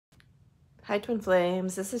Hi Twin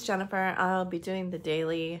Flames, this is Jennifer. I'll be doing the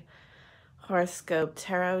daily horoscope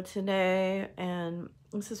tarot today, and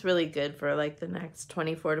this is really good for like the next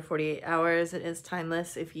 24 to 48 hours. It is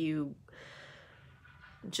timeless. If you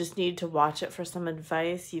just need to watch it for some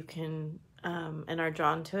advice, you can and are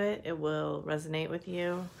drawn to it, it will resonate with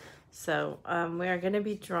you. So we are going to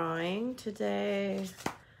be drawing today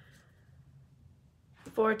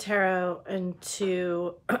 4 tarot and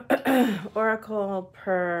 2 oracle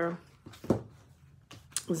per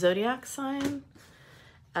zodiac sign,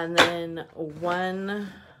 and then 1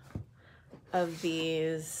 of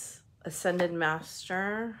these ascended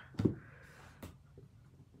master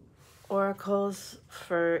oracles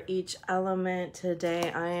for each element.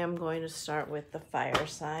 Today I am going to start with the fire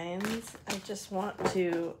signs. I just want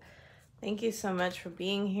to thank you so much for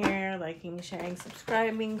being here, liking, sharing,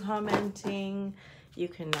 subscribing, commenting. You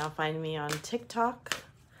can now find me on TikTok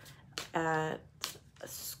at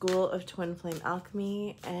School of Twin Flame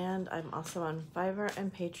Alchemy, and I'm also on Fiverr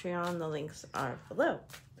and Patreon. The links are below.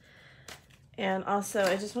 And also,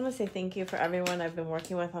 I just want to say thank you for everyone I've been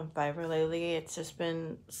working with on Fiverr lately. It's just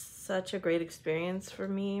been such a great experience for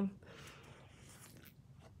me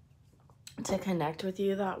to connect with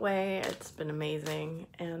you that way. It's been amazing,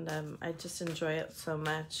 and I just enjoy it so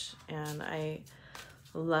much, and I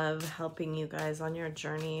love helping you guys on your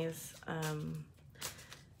journeys.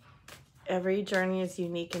 Every journey is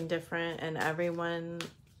unique and different, and everyone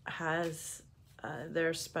has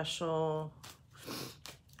their special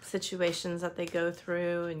situations that they go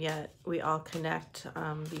through, and yet we all connect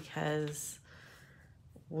because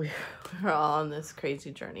we're all on this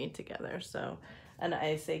crazy journey together. So, and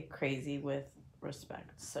I say crazy with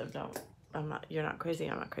respect, so you're not crazy,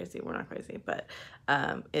 I'm not crazy, we're not crazy, but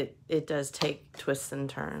it does take twists and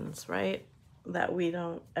turns, right, that we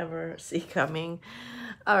don't ever see coming.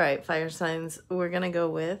 All right, fire signs, we're gonna go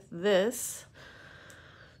with this.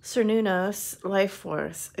 Cernunnos, life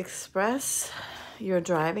force, express your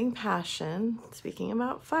driving passion. Speaking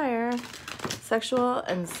about fire, sexual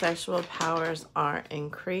and sexual powers are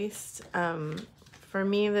increased. For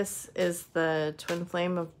me, this is the twin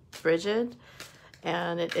flame of Bridget,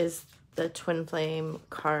 and it is the twin flame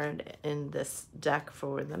card in this deck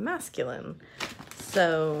for the masculine.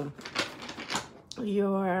 So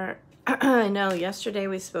I know yesterday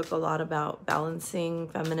we spoke a lot about balancing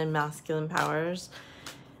feminine, masculine powers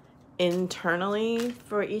internally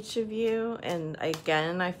for each of you, and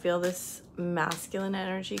again I feel this masculine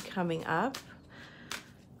energy coming up.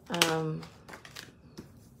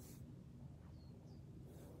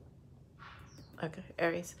 Okay,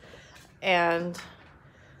 Aries, and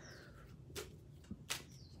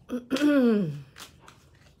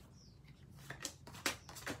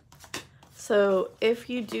so if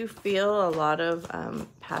you do feel a lot of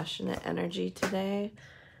passionate energy today,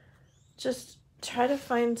 just try to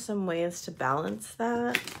find some ways to balance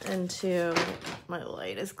that into, my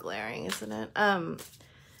light is glaring, isn't it?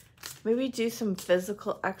 Maybe do some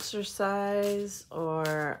physical exercise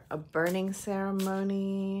or a burning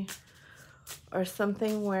ceremony or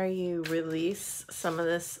something where you release some of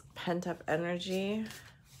this pent-up energy.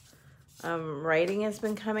 Writing has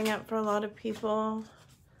been coming up for a lot of people.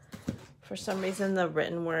 For some reason, the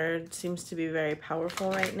written word seems to be very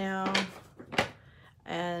powerful right now.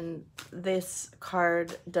 And this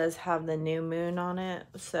card does have the new moon on it,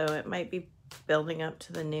 so it might be building up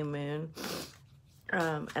to the new moon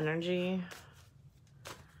energy.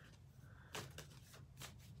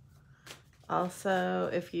 Also,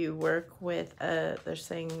 if you work with they're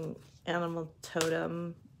saying animal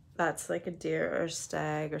totem, that's like a deer or a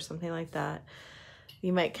stag or something like that,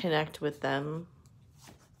 you might connect with them.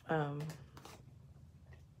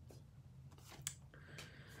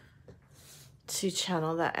 To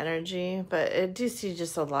channel that energy, but I do see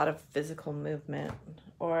just a lot of physical movement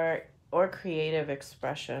or creative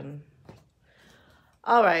expression.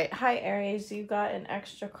 All right, hi Aries, you got an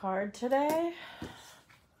extra card today.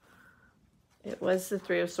 It was the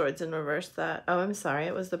Three of Swords in reverse that, oh, I'm sorry,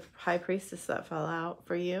 it was the High Priestess that fell out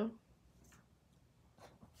for you.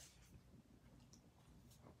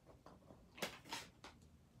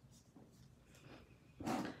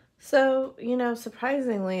 So, you know,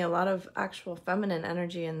 surprisingly, a lot of actual feminine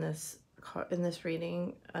energy in this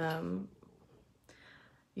reading.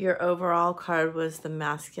 Your overall card was the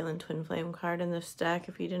masculine twin flame card in this deck,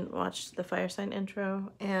 if you didn't watch the fire sign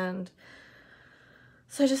intro. And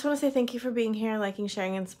so I just want to say thank you for being here, liking,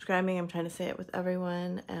 sharing, and subscribing. I'm trying to say it with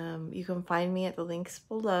everyone. You can find me at the links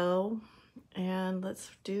below. And let's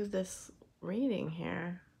do this reading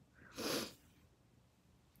here.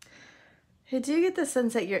 I do get the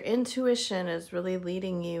sense that your intuition is really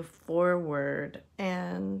leading you forward,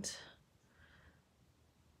 and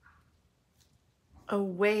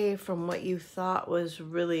away from what you thought was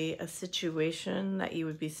really a situation that you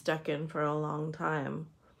would be stuck in for a long time.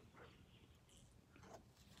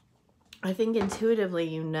 I think intuitively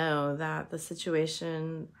you know that the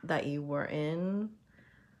situation that you were in,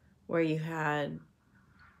 where you had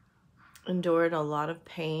endured a lot of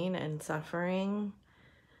pain and suffering,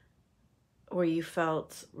 where you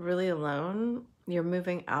felt really alone, you're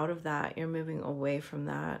moving out of that, you're moving away from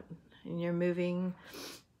that, and you're moving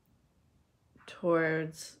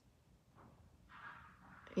towards,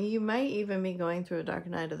 you might even be going through a dark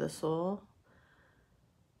night of the soul.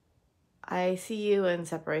 I see you in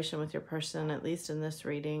separation with your person, at least in this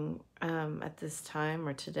reading, at this time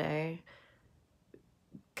or today,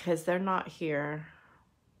 because they're not here.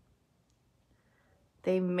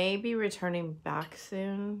 They may be returning back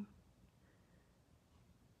soon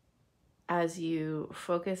as you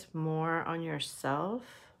focus more on yourself.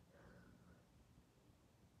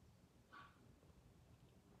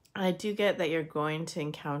 I do get that you're going to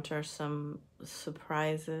encounter some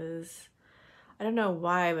surprises. I don't know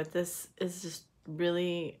why, but this is just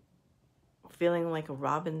really feeling like a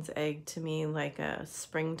robin's egg to me, like a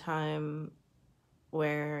springtime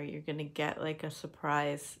where you're going to get like a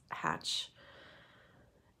surprise hatch.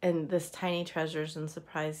 And this tiny treasures and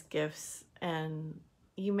surprise gifts. And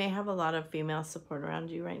you may have a lot of female support around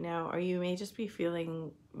you right now, or you may just be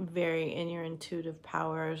feeling very in your intuitive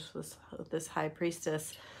powers with this high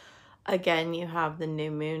priestess. Again, you have the new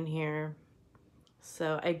moon here.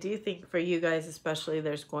 So I do think for you guys especially,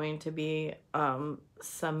 there's going to be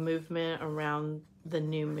some movement around the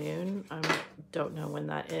new moon. I don't know when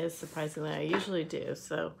that is. Surprisingly, I usually do.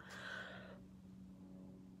 So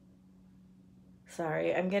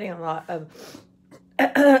sorry, I'm getting a lot of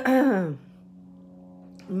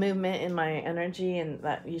movement in my energy, and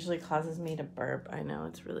that usually causes me to burp. I know,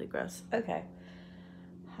 it's really gross. Okay.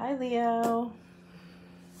 Hi, Leo.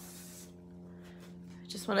 I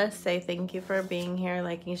just want to say thank you for being here,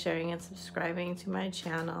 liking, sharing, and subscribing to my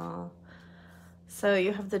channel. So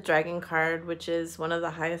you have the Dragon card, which is one of the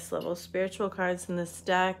highest level spiritual cards in this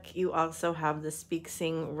deck. You also have the Speak,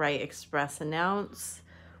 Sing, Write, Express, Announce,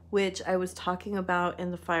 which I was talking about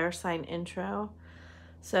in the fire sign intro.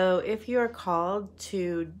 So if you are called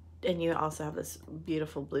to, and you also have this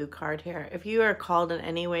beautiful blue card here, if you are called in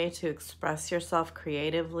any way to express yourself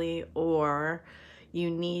creatively, or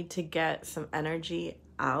you need to get some energy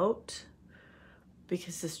out,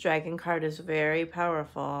 because this Dragon card is very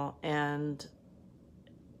powerful, and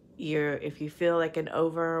if you feel like an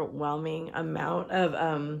overwhelming amount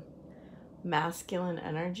of masculine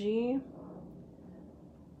energy,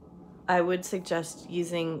 I would suggest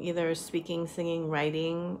using either speaking, singing,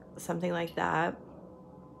 writing, something like that,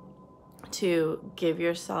 to give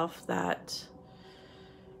yourself that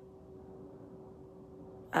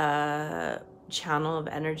channel of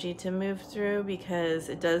energy to move through, because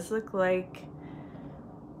it does look like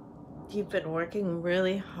you've been working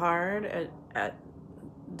really hard at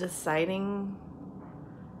deciding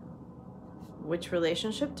which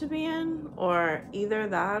relationship to be in, or either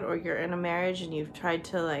that, or you're in a marriage and you've tried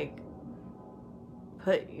to like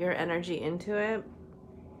put your energy into it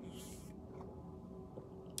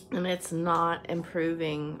and it's not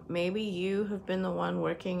improving. Maybe you have been the one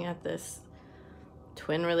working at this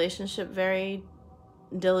twin relationship very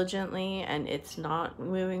diligently and it's not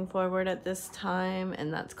moving forward at this time,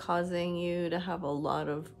 and that's causing you to have a lot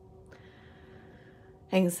of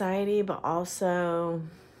anxiety. But also,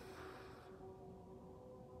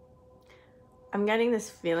 I'm getting this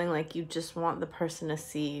feeling like you just want the person to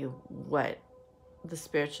see what the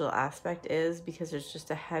spiritual aspect is, because there's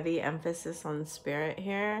just a heavy emphasis on spirit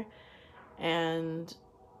here, and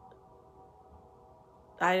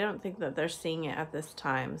I don't think that they're seeing it at this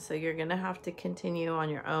time. So you're gonna have to continue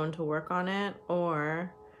on your own to work on it,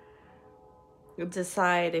 or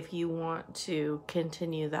decide if you want to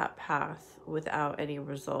continue that path without any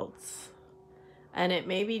results. And it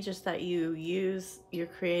may be just that you use your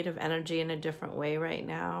creative energy in a different way right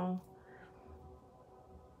now,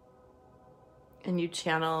 and you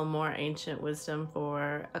channel more ancient wisdom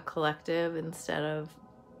for a collective instead of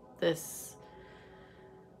this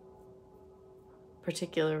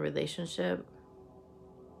particular relationship.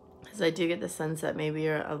 Because I do get the sense that maybe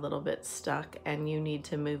you're a little bit stuck and you need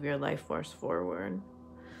to move your life force forward.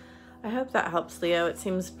 I hope that helps, Leo. It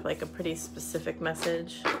seems like a pretty specific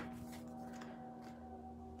message.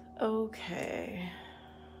 Okay.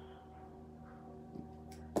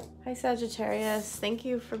 Hi, Sagittarius. Thank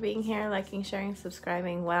you for being here, liking, sharing,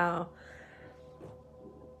 subscribing. Wow.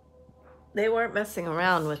 They weren't messing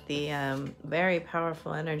around with the very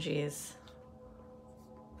powerful energies.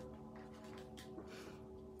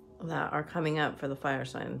 that are coming up for the fire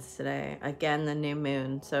signs today. Again, the new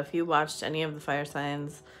moon. So if you watched any of the fire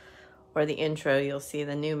signs or the intro, you'll see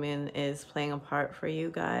the new moon is playing a part for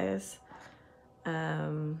you guys. I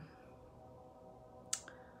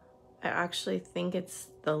actually think it's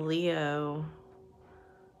the Leo.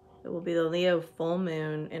 It will be the Leo full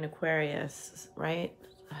moon in Aquarius, right?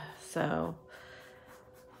 So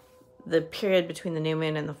the period between the new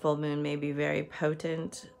moon and the full moon may be very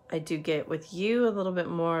potent. I do get with you a little bit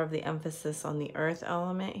more of the emphasis on the earth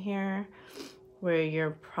element here, where you're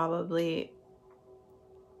probably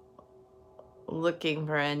looking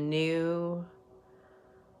for a new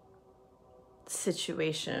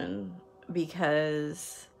situation,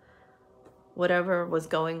 because whatever was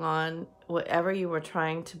going on, whatever you were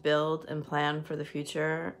trying to build and plan for the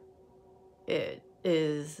future, it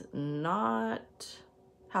is not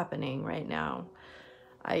happening right now.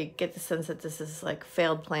 I get the sense that this is like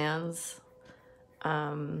failed plans.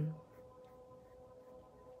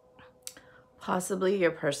 Possibly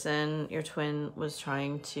your person, your twin, was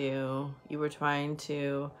you were trying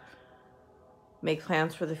to make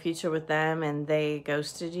plans for the future with them, and they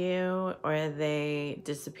ghosted you, or they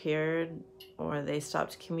disappeared, or they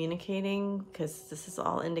stopped communicating, because this is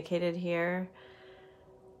all indicated here.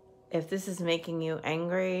 If this is making you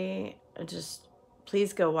angry, just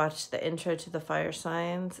please go watch the intro to the fire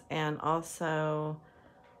signs. And also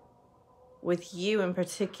with you in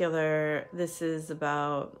particular, this is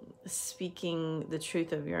about speaking the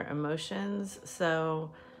truth of your emotions.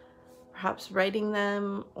 So perhaps writing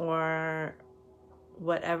them, or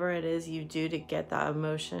whatever it is you do to get that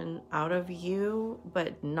emotion out of you,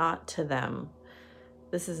 but not to them.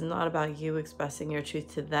 This is not about you expressing your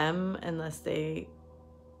truth to them unless they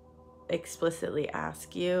explicitly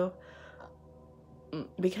ask you,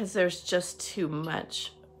 because there's just too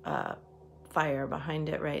much fire behind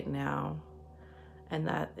it right now, and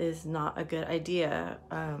that is not a good idea.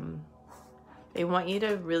 They want you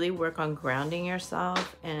to really work on grounding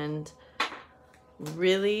yourself, and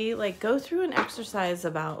really like go through an exercise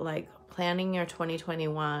about like planning your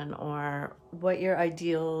 2021, or what your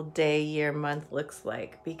ideal day, year, month looks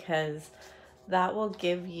like, because that will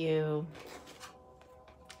give you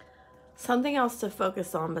something else to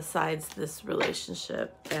focus on besides this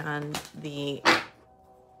relationship and the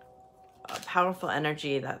powerful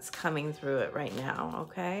energy that's coming through it right now.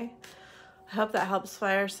 Okay, I hope that helps,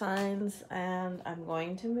 fire signs, and I'm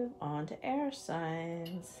going to move on to air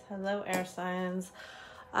signs. Hello, air signs.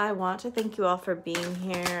 I want to thank you all for being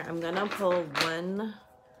here. I'm gonna pull one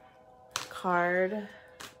card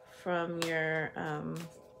from your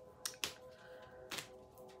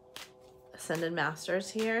Ascended Masters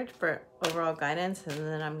here for overall guidance, and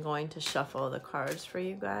then I'm going to shuffle the cards for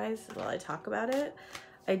you guys while I talk about it.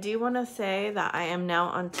 I do want to say that I am now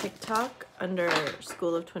on TikTok under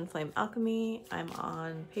School of Twin Flame Alchemy. I'm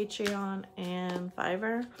on Patreon and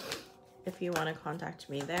Fiverr if you want to contact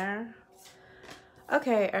me there.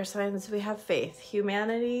 Okay, air signs, we have faith,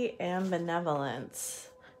 humanity, and benevolence.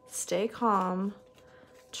 Stay calm,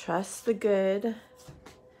 trust the good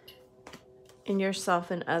in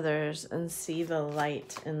yourself and others, and see the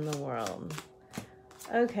light in the world.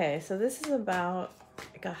 Okay, so this is about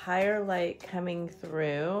like a higher light coming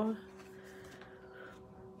through.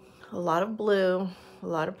 A lot of blue, a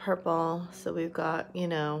lot of purple. So we've got, you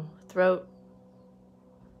know, throat,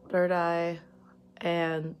 third eye,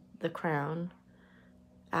 and the crown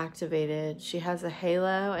activated. She has a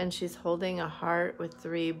halo, and she's holding a heart with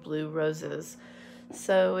 3 blue roses.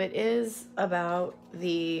 So it is about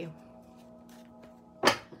the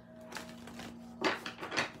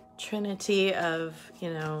trinity of,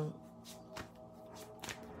 you know,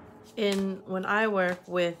 when I work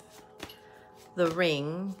with the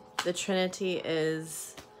ring, the trinity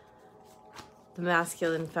is the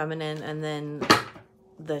masculine, feminine, and then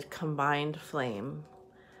the combined flame.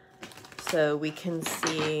 So we can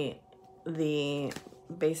see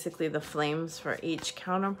basically the flames for each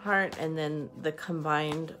counterpart, and then the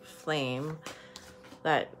combined flame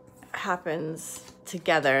that happens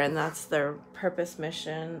together, and that's their purpose,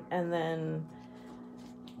 mission. And then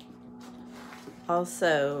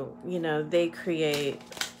also, you know, they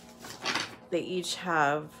each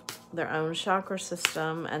have their own chakra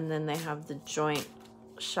system, and then they have the joint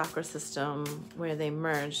chakra system where they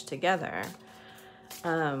merge together.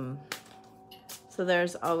 So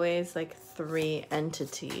there's always like 3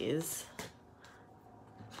 entities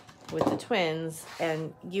with the twins,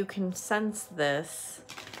 and you can sense this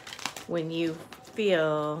when you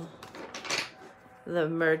feel the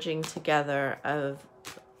merging together of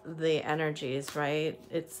the energies, right?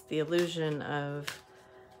 It's the illusion of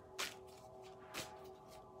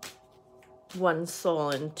one soul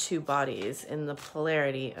in two bodies in the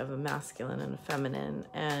polarity of a masculine and a feminine.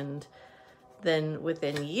 And then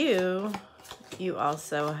within you, you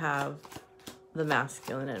also have the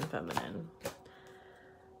masculine and feminine.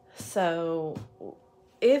 So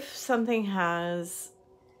if something has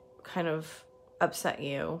kind of upset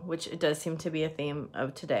you, which it does seem to be a theme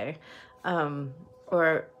of today,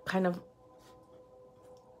 or kind of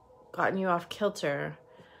gotten you off kilter,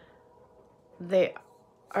 they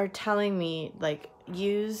are telling me, like,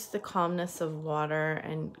 use the calmness of water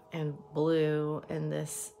and blue and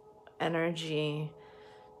this energy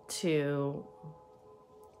to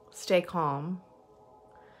stay calm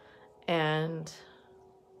and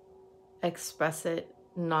express it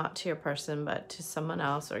not to your person but to someone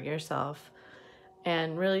else or yourself,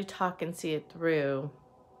 and really talk and see it through,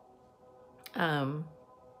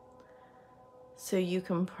 so you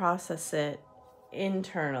can process it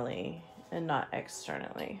internally and not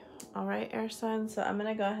externally. All right, air signs. So I'm going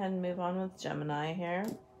to go ahead and move on with Gemini here.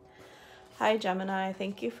 Hi, Gemini.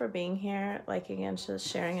 Thank you for being here, liking and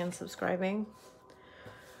sharing and subscribing.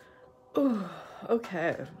 Ooh,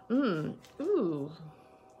 okay. Ooh.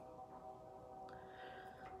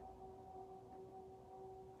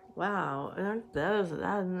 Wow, that's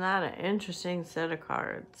not an interesting set of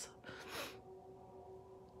cards.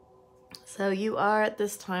 So you are at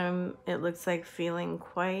this time, it looks like, feeling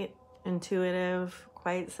quite intuitive,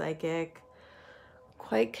 quite psychic,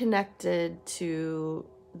 quite connected to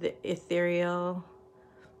the ethereal,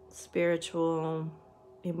 spiritual,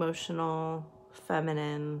 emotional,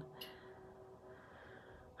 feminine.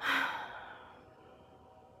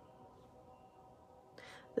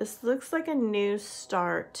 This looks like a new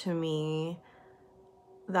start to me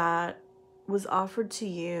that was offered to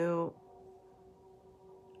you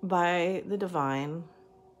by the divine.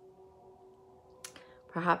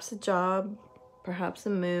 Perhaps a job, perhaps a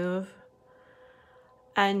move,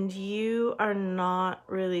 and you are not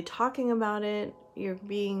really talking about it. You're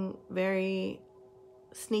being very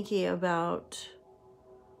sneaky about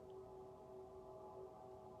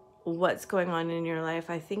what's going on in your life,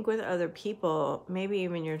 I think, with other people, maybe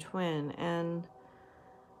even your twin. And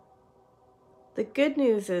the good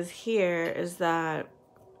news is that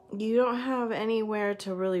you don't have anywhere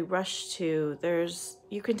to really rush to.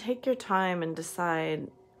 You can take your time and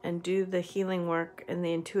decide and do the healing work and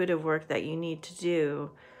the intuitive work that you need to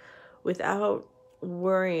do without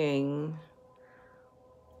worrying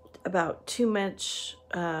about too much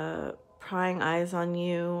prying eyes on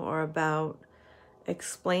you, or about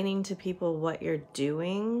explaining to people what you're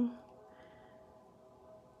doing.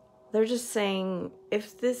 They're just saying,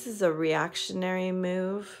 if this is a reactionary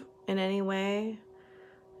move in any way,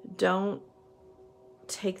 don't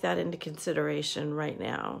take that into consideration right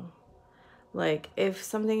now. Like, if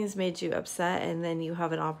something has made you upset and then you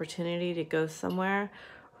have an opportunity to go somewhere,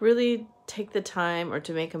 really take the time, or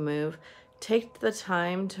to make a move, take the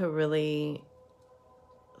time to really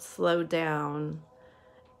slow down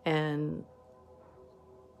and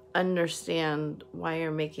understand why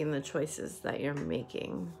you're making the choices that you're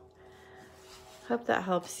making. Hope that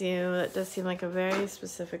helps you. It does seem like a very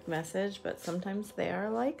specific message, but sometimes they are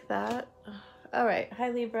like that. All right. Hi,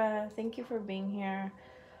 Libra. Thank you for being here.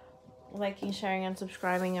 Liking, sharing, and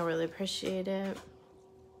subscribing. I really appreciate it.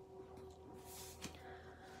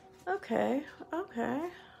 Okay. Okay.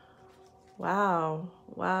 Wow.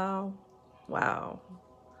 Wow. Wow.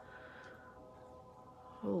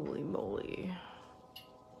 Holy moly.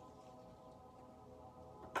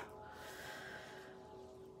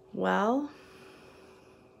 Well,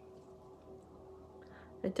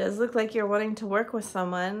 it does look like you're wanting to work with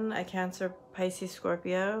someone, a Cancer, Pisces,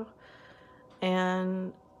 Scorpio,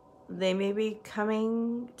 and they may be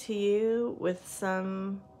coming to you with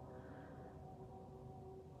some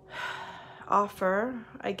offer.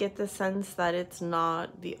 I get the sense that it's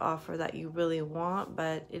not the offer that you really want,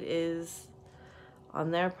 but it is,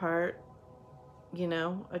 on their part, you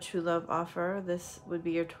know, a true love offer. This would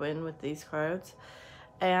be your twin with these cards.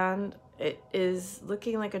 And it is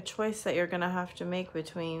looking like a choice that you're going to have to make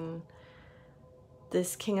between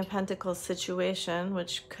this King of Pentacles situation,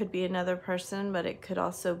 which could be another person, but it could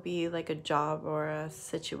also be like a job or a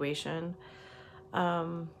situation,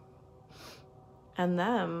 and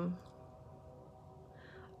them.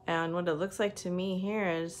 And what it looks like to me here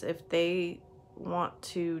is, if they want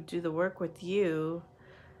to do the work with you,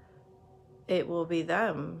 it will be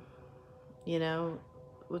them, you know,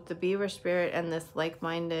 with the Beaver spirit and this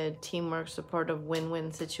like-minded, teamwork, supportive,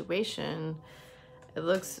 win-win situation. It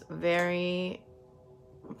looks very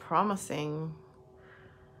promising.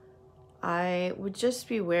 I would just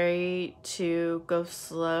be wary to go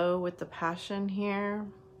slow with the passion here.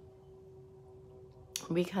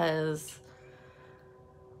 because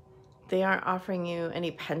they aren't offering you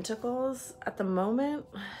any pentacles at the moment.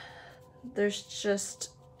 There's just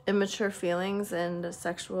immature feelings and a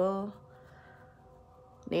sexual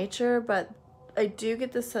nature, but I do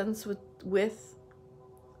get the sense with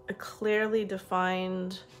a clearly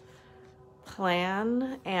defined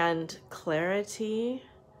plan and clarity,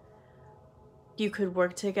 you could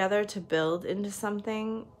work together to build into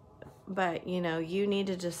something. But you know, you need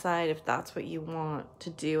to decide if that's what you want to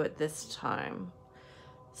do at this time.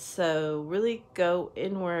 So really go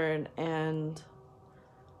inward and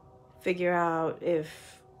figure out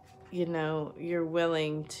if, you know, you're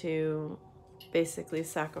willing to basically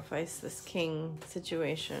sacrifice this king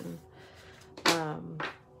situation.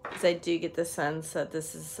 Because I do get the sense that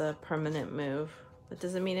this is a permanent move. That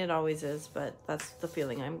doesn't mean it always is, but that's the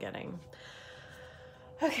feeling I'm getting.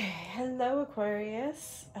 Okay, hello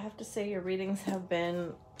Aquarius. I have to say your readings have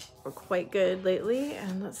been quite good lately,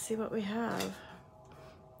 and let's see what we have.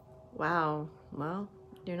 Wow, well,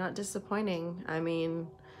 you're not disappointing. I mean,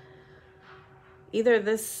 either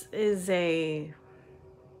this is a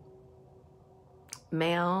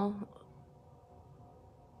male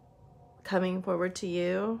coming forward to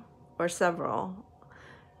you, or several.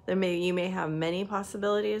 You may have many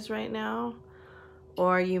possibilities right now,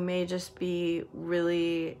 or you may just be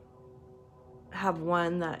really have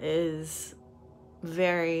one that is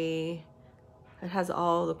very, it has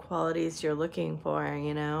all the qualities you're looking for,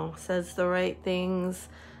 you know, says the right things,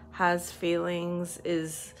 has feelings,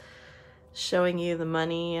 is showing you the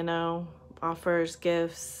money, you know, offers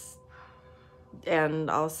gifts. And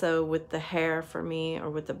also with the hare for me, or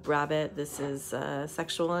with the rabbit, this is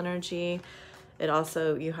sexual energy. It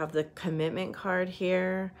also, you have the commitment card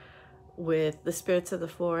here with the spirits of the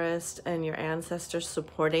forest and your ancestors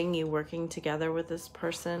supporting you, working together with this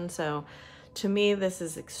person. So to me, this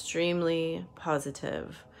is extremely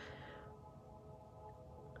positive.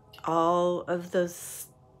 All of those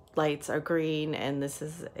lights are green, and this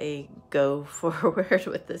is a go forward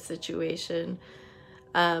with the situation.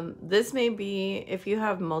 This may be, if you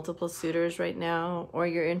have multiple suitors right now, or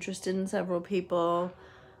you're interested in several people,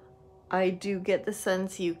 I do get the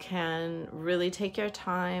sense you can really take your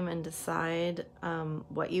time and decide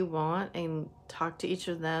what you want, and talk to each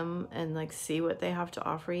of them and like see what they have to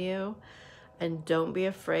offer you. And don't be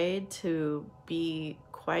afraid to be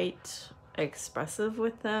quite expressive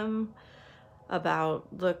with them about,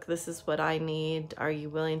 look, this is what I need. Are you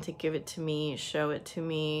willing to give it to me? Show it to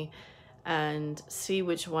me. And see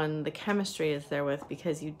which one the chemistry is there with,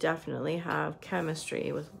 because you definitely have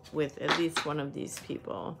chemistry with at least one of these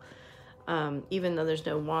people. Even though there's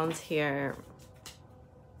no wands here,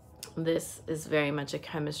 this is very much a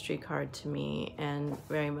chemistry card to me, and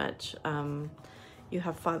very much you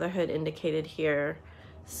have fatherhood indicated here.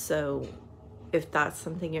 So if that's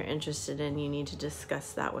something you're interested in, you need to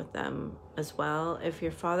discuss that with them as well. If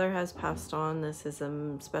your father has passed on, this is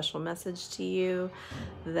a special message to you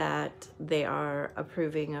that they are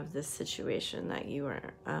approving of this situation that you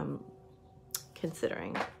are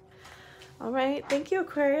considering. All right, thank you,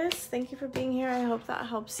 Aquarius. Thank you for being here. I hope that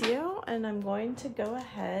helps you. And I'm going to go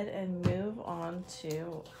ahead and move on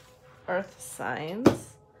to Earth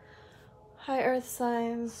signs. Hi, Earth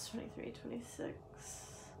signs, 23, 26.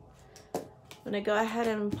 I'm going to go ahead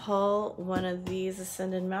and pull one of these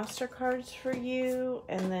Ascended Master cards for you,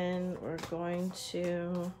 and then we're going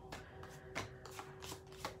to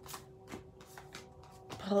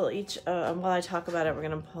pull each, while I talk about it, we're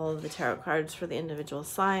going to pull the tarot cards for the individual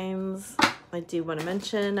signs. I do want to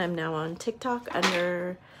mention I'm now on TikTok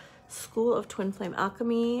under School of Twin Flame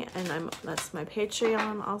Alchemy, and that's my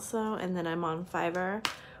Patreon also, and then I'm on Fiverr,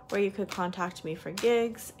 where you could contact me for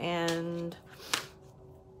gigs, and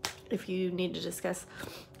if you need to discuss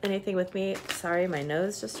anything with me. Sorry, my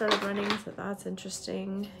nose just started running, so that's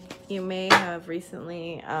interesting. You may have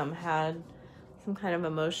recently had some kind of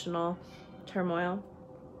emotional turmoil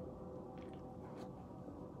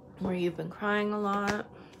where you've been crying a lot.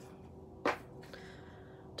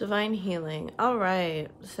 Divine healing. All right,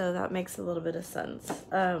 so that makes a little bit of sense,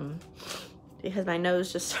 because my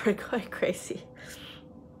nose just started going crazy.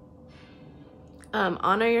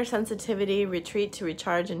 Honor your sensitivity, retreat to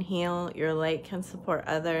recharge and heal. Your light can support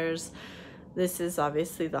others. This is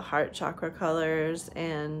obviously the heart chakra colors,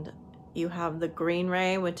 and you have the green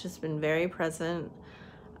ray, which has been very present,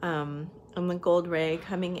 and the gold ray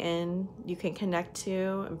coming in. You can connect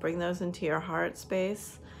to and bring those into your heart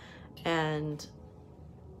space and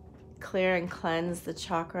clear and cleanse the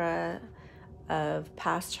chakra of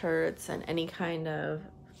past hurts and any kind of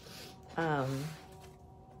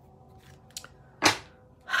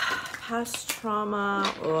past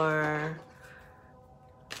trauma or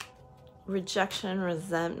rejection,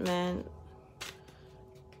 resentment,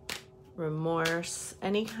 remorse,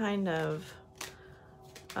 any kind of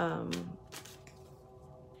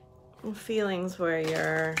feelings where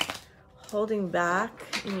you're holding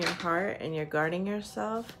back in your heart and you're guarding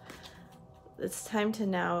yourself. It's time to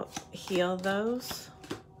now heal those.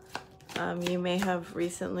 You may have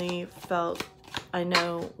recently felt, I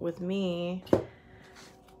know with me,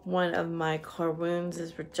 one of my core wounds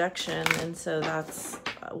is rejection, and so that's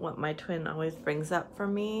what my twin always brings up for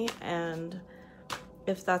me. And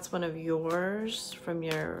if that's one of yours from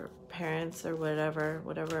your parents or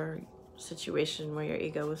whatever situation where your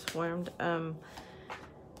ego was formed,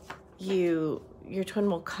 your twin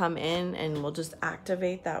will come in and will just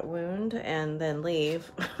activate that wound and then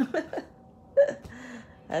leave.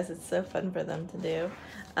 As it's so fun for them to do.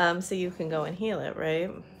 So you can go and heal it, right?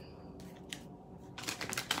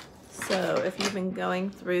 So if you've been going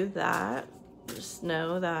through that, just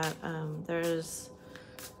know that there's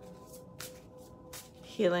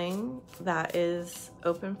healing that is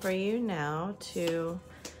open for you now to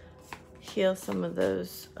heal some of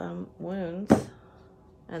those wounds.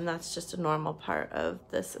 And that's just a normal part of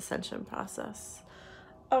this ascension process.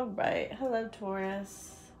 All right. Hello,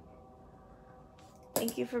 Taurus.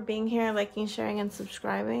 Thank you for being here, liking, sharing, and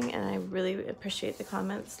subscribing. And I really appreciate the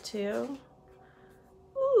comments too.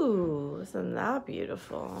 Ooh, isn't that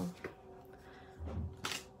beautiful?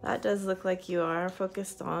 That does look like you are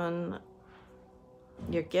focused on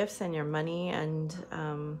your gifts and your money and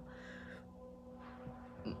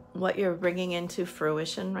what you're bringing into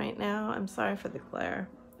fruition right now. I'm sorry for the glare.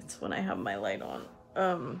 It's when I have my light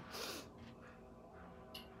on.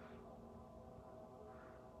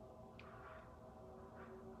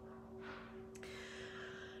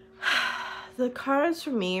 The cards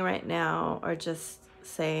for me right now are just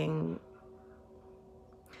saying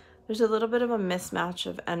there's a little bit of a mismatch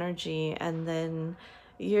of energy, and then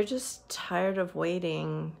you're just tired of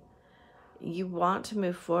waiting. You want to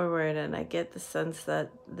move forward, and I get the sense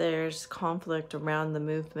that there's conflict around the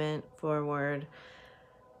movement forward.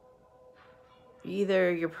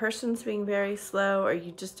 Either your person's being very slow or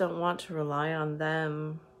you just don't want to rely on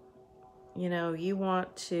them. You know, you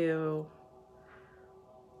want to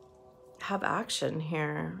have action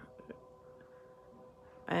here.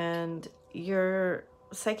 And your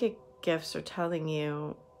psychic gifts are telling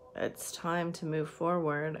you it's time to move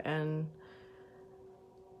forward and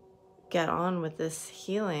get on with this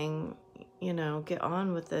healing, you know, get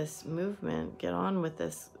on with this movement, get on with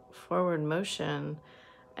this forward motion.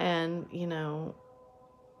 And, you know,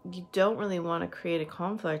 you don't really want to create a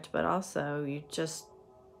conflict, but also you just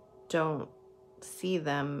don't see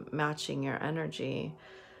them matching your energy.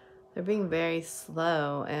 They're being very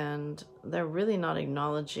slow, and they're really not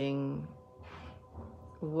acknowledging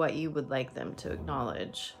what you would like them to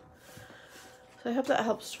acknowledge. So I hope that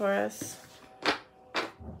helps, Taurus.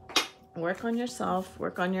 Work on yourself,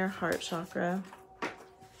 work on your heart chakra.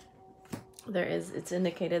 It's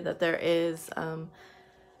indicated that there is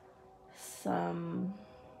some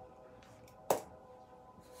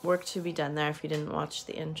work to be done there if you didn't watch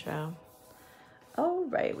the intro. All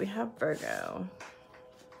right, we have Virgo.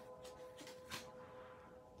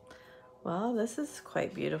 Well, this is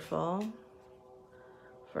quite beautiful.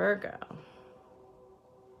 Virgo.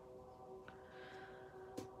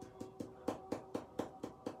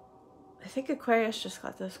 I think Aquarius just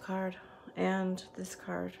got this card and this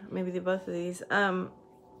card. Maybe both of these.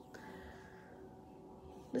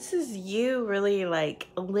 This is you really like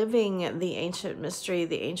living the ancient mystery,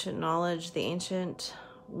 the ancient knowledge, the ancient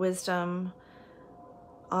wisdom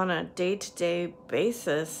on a day-to-day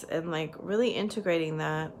basis, and like really integrating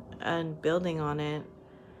that and building on it.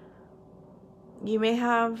 You may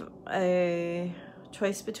have a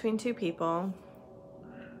choice between two people.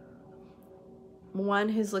 One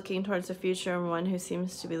who's looking towards the future and one who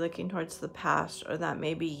seems to be looking towards the past, or that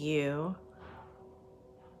may be you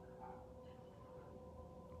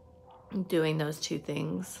doing those two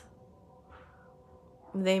things.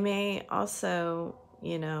 They may also,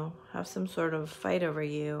 you know, have some sort of fight over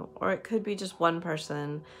you, or it could be just one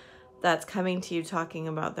person that's coming to you talking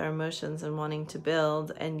about their emotions and wanting to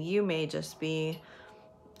build, and you may just be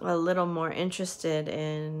a little more interested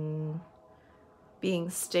in being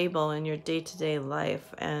stable in your day-to-day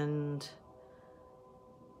life and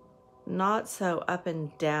not so up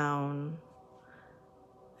and down.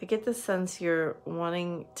 I get the sense you're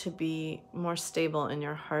wanting to be more stable in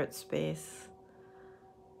your heart space.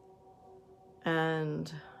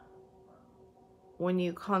 And when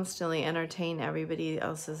you constantly entertain everybody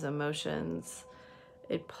else's emotions,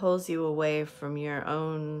 it pulls you away from your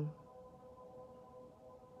own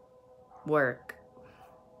work.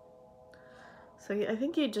 So I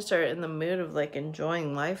think you just are in the mood of like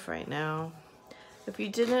enjoying life right now. If you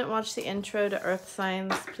didn't watch the intro to Earth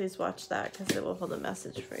Signs, please watch that because it will hold a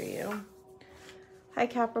message for you. Hi,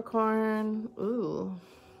 Capricorn. Ooh.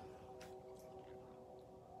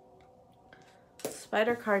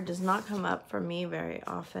 Spider card does not come up for me very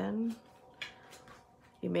often.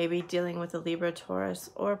 You may be dealing with a Libra, Taurus,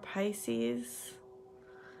 or Pisces.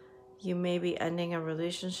 You may be ending a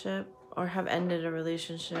relationship or have ended a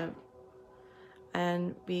relationship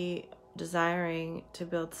and be desiring to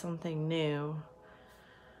build something new.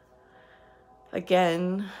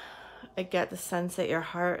 Again, I get the sense that your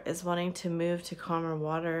heart is wanting to move to calmer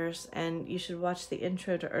waters, and you should watch the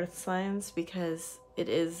intro to Earth Signs because it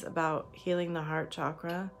is about healing the heart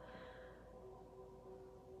chakra.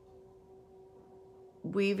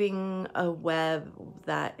 Weaving a web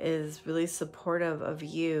that is really supportive of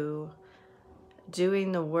you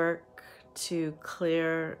doing the work to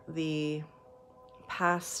clear the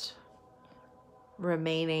past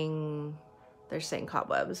remaining, they're saying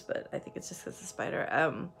cobwebs, but I think it's just because of the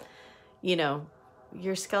spider. You know,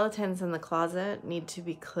 your skeletons in the closet need to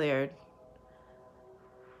be cleared.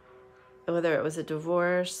 Whether it was a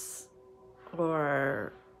divorce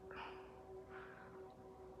or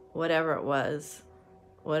whatever it was,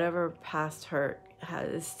 whatever past hurt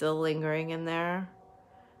is still lingering in there.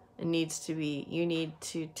 It needs to be, you need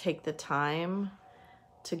to take the time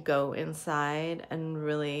to go inside and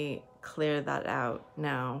really clear that out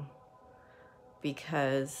now,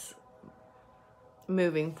 because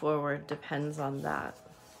moving forward depends on that.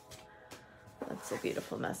 That's a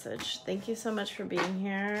beautiful message. Thank you so much for being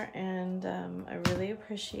here, and I really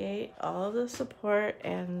appreciate all of the support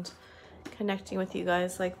and connecting with you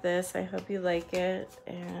guys like this. I hope you like it,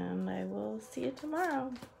 and I will see you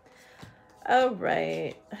tomorrow. All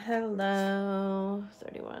right. Hello.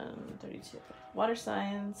 31, 32. Water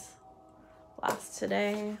signs. Last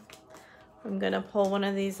today. I'm going to pull one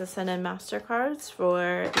of these Ascended Master cards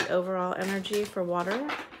for the overall energy for water.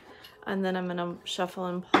 And then I'm going to shuffle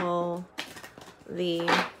and pull the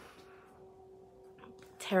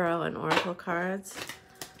tarot and oracle cards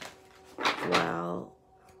while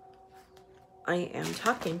I am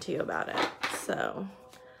talking to you about it. So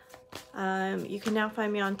you can now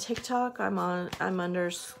find me on TikTok. I'm under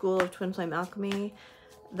School of Twin Flame Alchemy.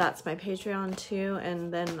 That's my Patreon too.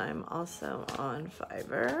 And then I'm also on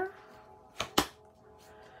Fiverr.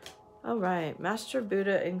 All right, Master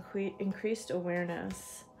Buddha, increased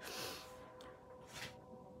awareness.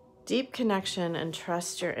 Deep connection and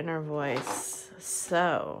trust your inner voice.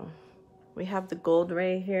 So we have the gold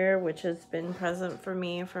ray here, which has been present for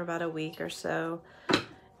me for about a week or so.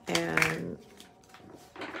 And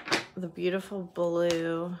the beautiful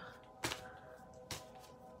blue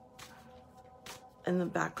in the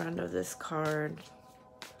background of this card.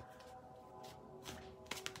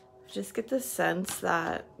 Just get the sense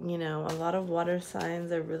that, you know, a lot of water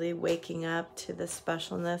signs are really waking up to the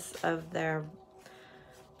specialness of their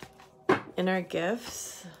inner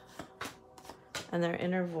gifts and their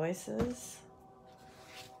inner voices,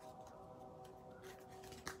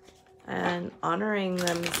 and honoring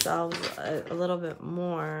themselves a little bit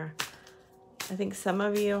more. I think some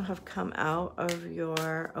of you have come out of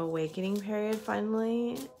your awakening period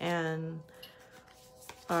finally and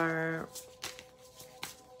are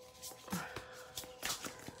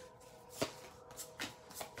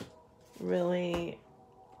really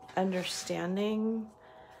understanding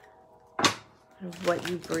of what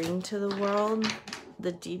you bring to the world,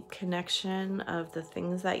 the deep connection of the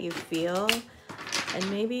things that you feel, and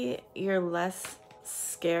maybe you're less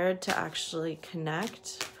scared to actually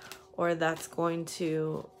connect, or that's going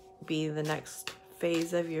to be the next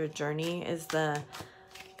phase of your journey, is the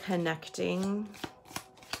connecting.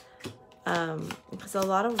 Because a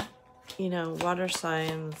lot of, you know, water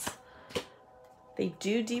signs, they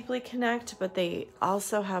do deeply connect, but they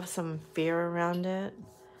also have some fear around it,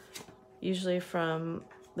 usually from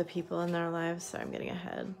the people in their lives. Sorry, I'm getting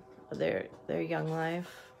ahead of their young life.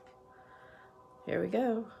 Here we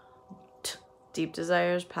go. Deep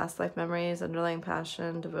desires, past life memories, underlying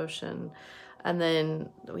passion, devotion. And then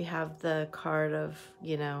we have the card of,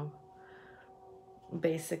 you know,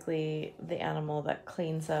 basically the animal that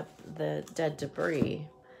cleans up the dead debris,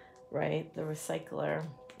 right? The recycler.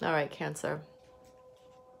 All right, Cancer.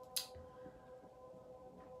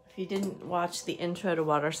 If you didn't watch the intro to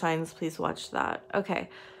water signs, please watch that. Okay,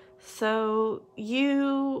 so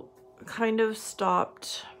you kind of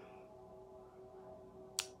stopped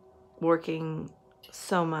working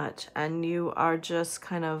so much, and you are just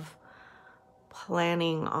kind of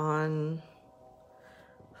planning on,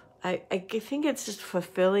 I think it's just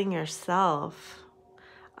fulfilling yourself.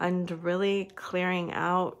 and really clearing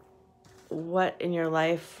out what in your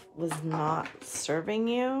life was not serving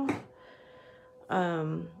you.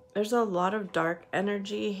 There's a lot of dark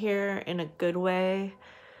energy here in a good way.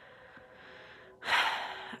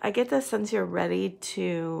 I get the sense you're ready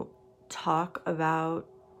to talk about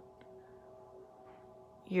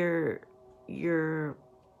your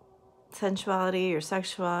sensuality, your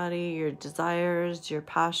sexuality, your desires, your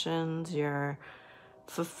passions, your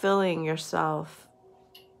fulfilling yourself,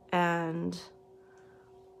 and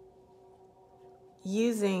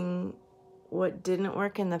using what didn't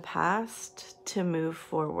work in the past to move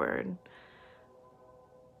forward.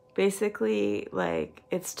 Basically, like,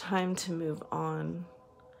 it's time to move on,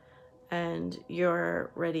 and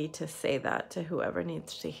you're ready to say that to whoever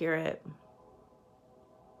needs to hear it.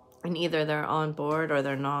 And either they're on board or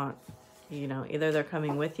they're not. You know, either they're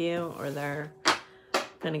coming with you or they're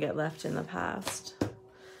going to get left in the past.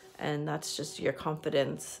 And that's just your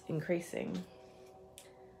confidence increasing,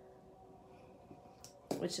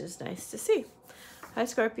 which is nice to see. Hi,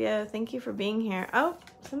 Scorpio. Thank you for being here. Oh,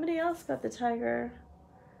 somebody else got the tiger.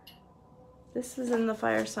 This was in the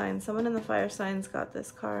fire sign. Someone in the fire signs got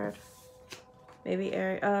this card. Maybe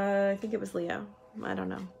Aries. I think it was Leo. I don't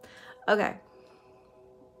know. Okay.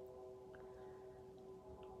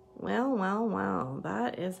 Well.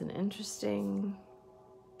 That is an interesting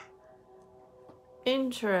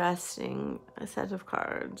set of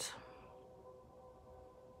cards.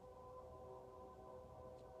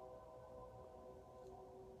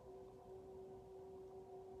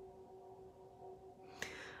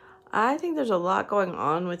 I think there's a lot going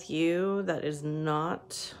on with you that is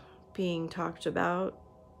not being talked about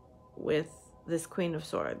with this Queen of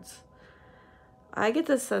Swords. I get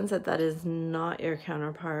the sense that that is not your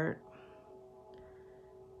counterpart.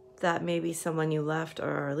 That maybe someone you left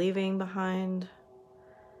or are leaving behind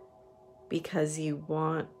because you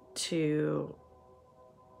want to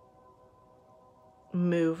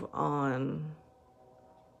move on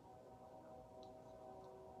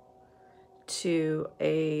to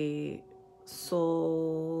a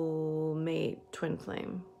soulmate twin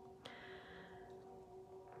flame,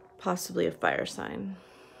 possibly a fire sign.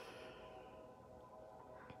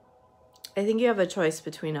 I think you have a choice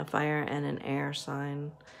between a fire and an air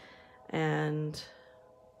sign, and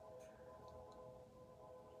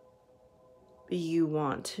you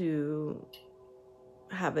want to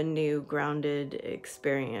have a new grounded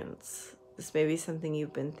experience. This may be something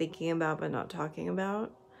you've been thinking about but not talking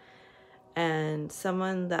about, and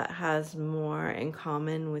someone that has more in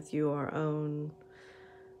common with your own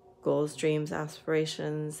goals, dreams,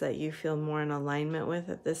 aspirations that you feel more in alignment with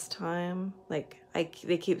at this time. Like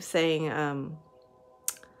they keep saying,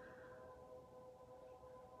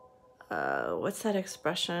 what's that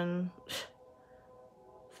expression?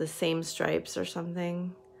 The same stripes or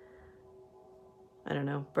something. I don't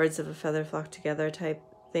know. Birds of a feather flock together type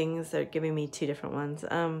things. They're giving me two different ones.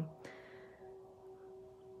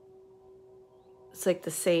 It's like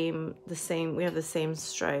the same. We have the same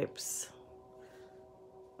stripes.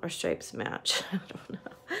 Or stripes match. I don't know.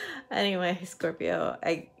 Anyway, Scorpio,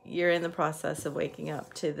 you're in the process of waking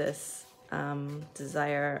up to this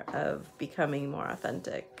desire of becoming more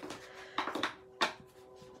authentic.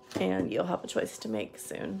 And you'll have a choice to make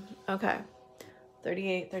soon. Okay.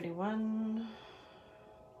 38, 31.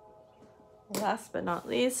 Last but not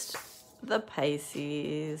least, the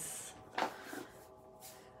Pisces.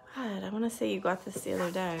 God, I want to say you got this the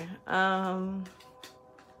other day.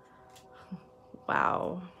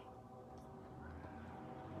 Wow.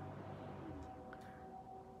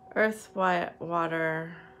 Earth,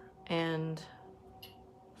 water, and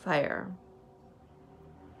fire.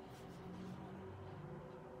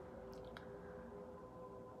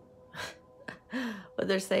 What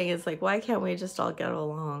they're saying is like, why can't we just all get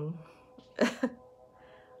along?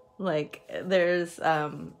 Like, there's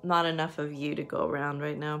not enough of you to go around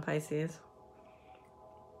right now, Pisces.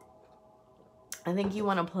 I think you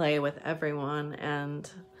want to play with everyone, and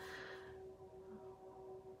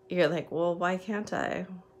you're like, well, why can't I?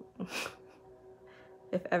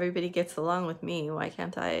 If everybody gets along with me, why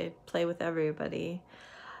can't I play with everybody?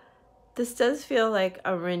 This does feel like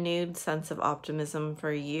a renewed sense of optimism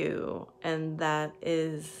for you, and that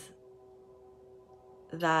is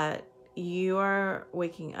that you are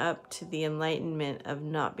waking up to the enlightenment of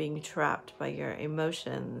not being trapped by your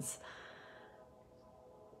emotions,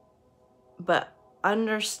 but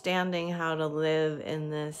understanding how to live in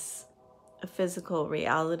this physical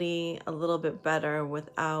reality a little bit better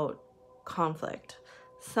without conflict.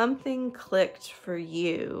 Something clicked for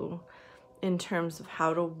you in terms of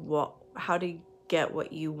how to get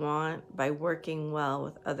what you want by working well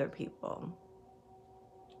with other people.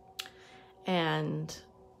 and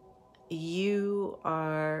you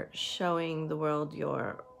are showing the world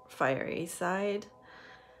your fiery side.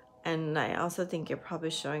 And I also think you're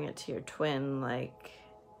probably showing it to your twin, like,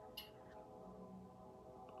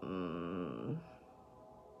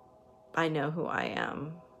 I know who I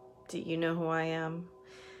am. Do you know who I am?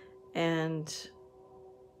 And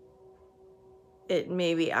it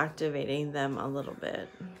may be activating them a little bit.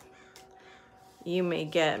 You may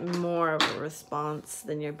get more of a response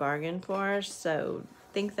than you bargained for, so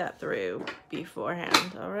think that through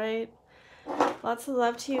beforehand, all right? Lots of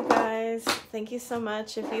love to you guys. Thank you so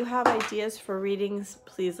much. If you have ideas for readings,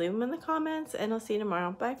 please leave them in the comments, and I'll see you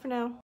tomorrow. Bye for now.